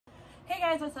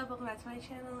Hey guys, what's up? Welcome back to my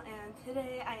channel, and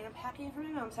today I am packing for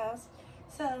my mom's house.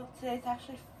 So today's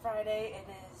actually Friday.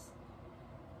 It is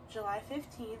July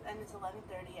 15th and it's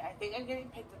 11:30. I think I'm getting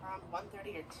picked up around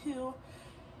 1:30 or 2.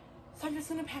 So I'm just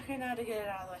gonna pack right now to get it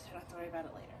out of the way so I don't have to worry about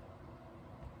it later.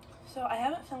 So I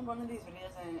haven't filmed one of these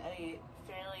videos in a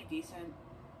fairly decent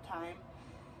time,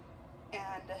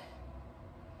 and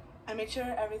I made sure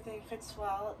everything fits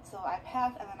well. So I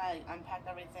packed and then I unpacked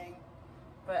everything,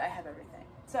 but I have everything.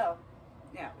 So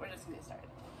yeah, we're just gonna get started.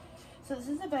 So this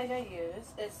is the bag I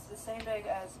use. It's the same bag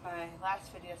as my last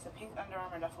video. It's a pink Under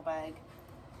Armour duffel bag.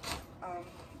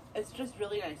 It's just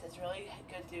really nice. It's really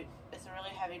good. It's a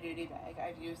really heavy duty bag.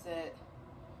 I've used it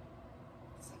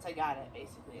since I got it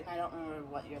basically, and I don't remember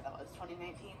what year that was.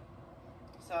 2019.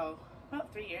 So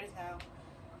about 3 years now.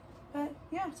 But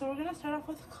yeah, so we're gonna start off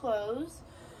with clothes.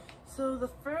 So the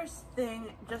first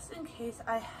thing, just in case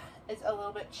it's a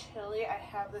little bit chilly, I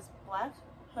have this black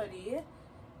hoodie.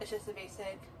 It's just a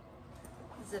basic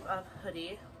zip up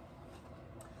hoodie.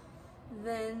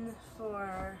 Then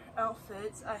for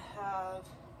outfits, I have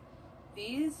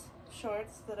these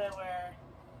shorts that I wear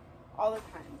all the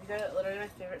time. These are literally my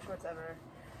favorite shorts ever.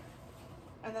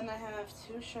 And then I have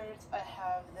two shirts. I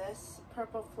have this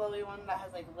purple flowy one that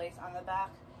has like lace on the back,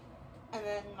 and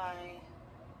then my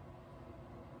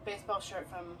baseball shirt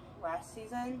from last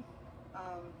season.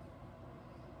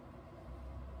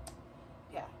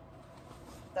 Yeah,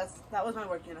 that was my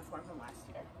work uniform from last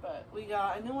year, but we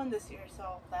got a new one this year,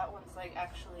 so that one's like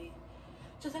actually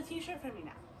just a t-shirt for me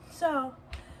now. So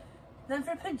then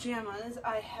for pajamas,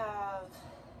 I have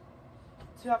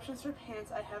two options for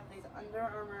pants. I have these Under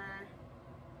Armour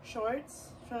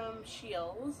shorts from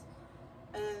Shields,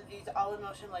 and then these All in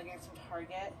Motion leggings from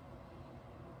Target.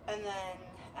 And then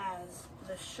as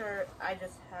the shirt, I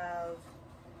just have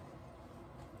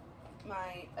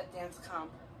my Dance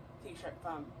Comp t-shirt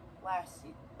from last,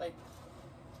 like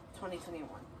 2021.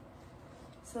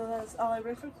 So that's all I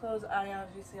bring for clothes. I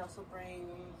obviously also bring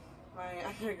my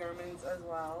undergarments as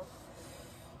well.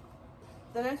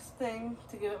 The next thing,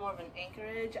 to give it more of an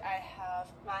anchorage, I have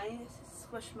my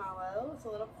Squishmallow. It's a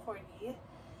little corgi.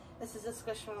 This is a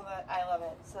Squishmallow that I love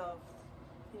it, so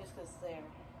it just goes there.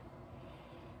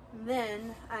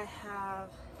 Then I have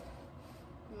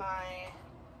my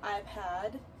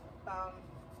iPad.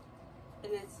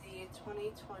 It is the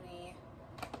 2020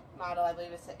 model. I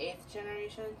believe it's the 8th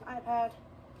generation iPad.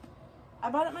 I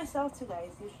bought it myself too,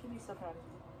 guys. You should be so proud of me.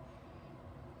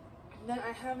 Then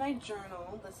I have my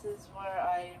journal. This is where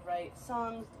I write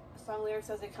song lyrics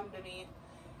as they come to me.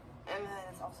 And then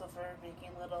it's also for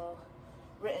making little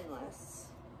written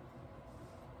lists.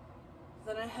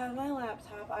 Then I have my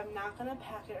laptop. I'm not going to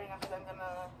pack it right now because I'm going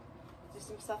to do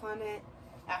some stuff on it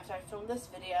after I film this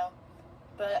video.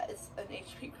 But it's an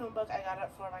HP Chromebook. I got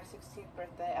it for my 16th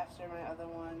birthday after my other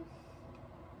one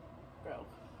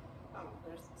broke. Oh,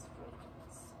 there's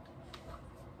screws.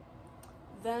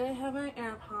 Then I have my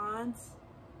AirPods.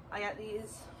 I got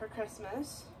these for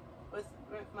Christmas with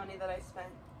money that I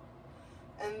spent.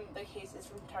 And the case is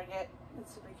from Target.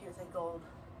 It's super cute. It's like gold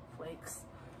flakes.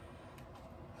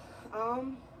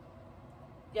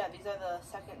 Yeah, these are the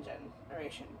 2nd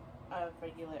generation of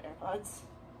regular AirPods.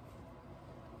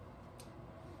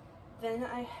 Then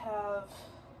I have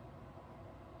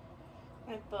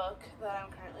my book that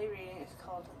I'm currently reading. It's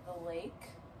called The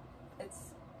Lake.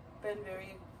 It's been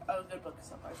a good book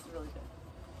so far. It's really good.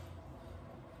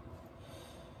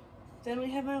 Then we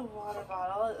have my water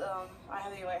bottle. I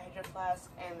have the White Hydro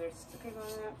flask, and there's stickers on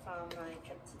it from my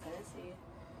trip to Tennessee.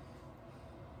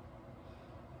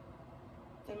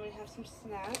 Then we have some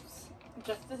snacks.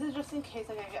 This is just in case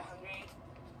I get hungry,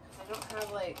 because I don't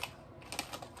have like.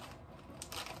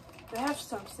 They have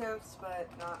some snacks, but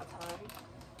not a ton.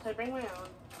 So I bring my own.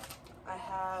 I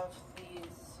have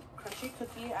these crunchy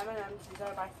cookie M&Ms. These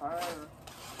are by far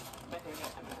my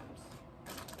favorite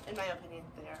M&Ms. In my opinion,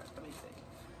 they are amazing.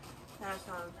 I have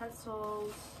some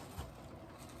pretzels,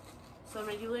 some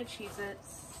regular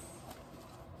Cheez-Its,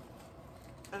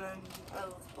 and then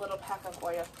a little pack of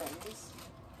Oreo things.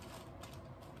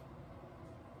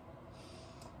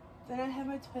 Then I have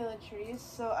my toiletries.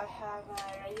 So I have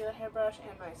my regular hairbrush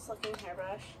and my slicking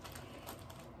hairbrush.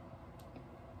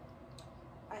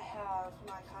 I have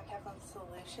my contact lens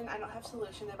solution. I don't have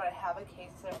solution there, but I have a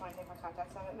case there when I take my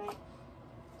contacts out at night.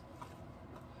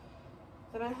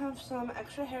 Then I have some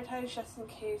extra hair ties just in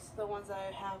case the ones that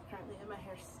I have currently in my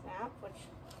hair snap, which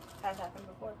has happened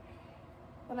before.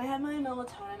 Then I have my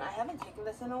melatonin. I haven't taken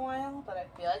this in a while, but I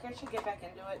feel like I should get back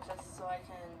into it just so I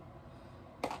can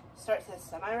start to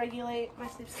semi-regulate my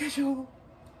sleep schedule.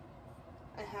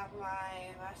 I have my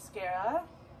mascara,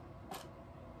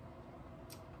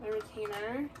 my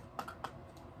retainer,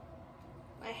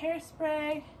 my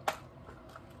hairspray,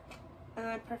 and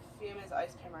my perfume is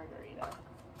Ice Cream Margarita.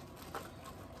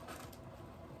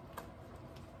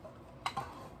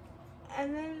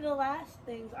 And then the last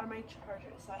things are my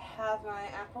chargers. So I have my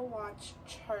Apple Watch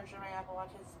charger. My Apple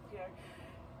Watch is here.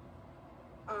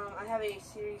 I have a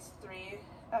Series 3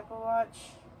 Apple Watch.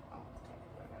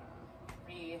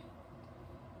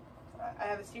 I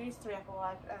have a Series 3 Apple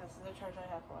Watch, and this is the charger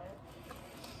I have for it.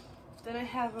 Then I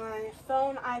have my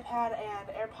phone, iPad, and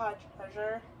AirPod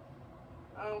charger,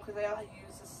 because they all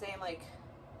use the same like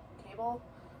cable.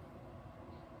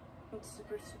 It's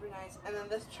super nice. And then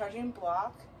this charging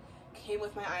block came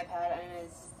with my iPad, and it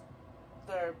is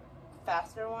the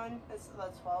faster one. It's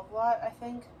the 12 watt, I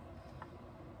think,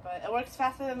 but it works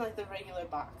faster than like the regular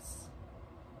box.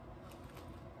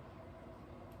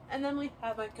 And then we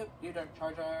have my computer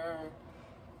charger.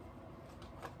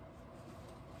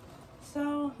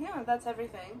 So yeah, that's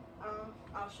everything.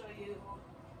 I'll show you.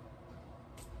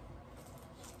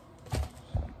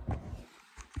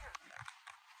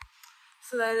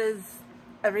 So that is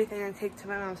everything I take to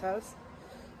my mom's house.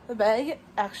 The bag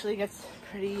actually gets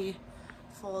pretty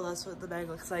full. That's what the bag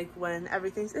looks like when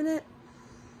everything's in it.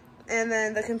 And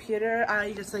then the computer,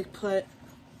 I just like put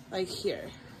like here.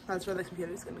 That's where the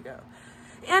computer is gonna go.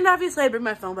 And obviously I bring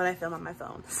my phone, but I film on my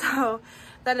phone. So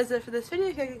that is it for this video.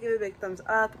 If you could give it a big thumbs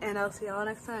up, and I'll see y'all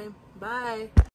next time. Bye.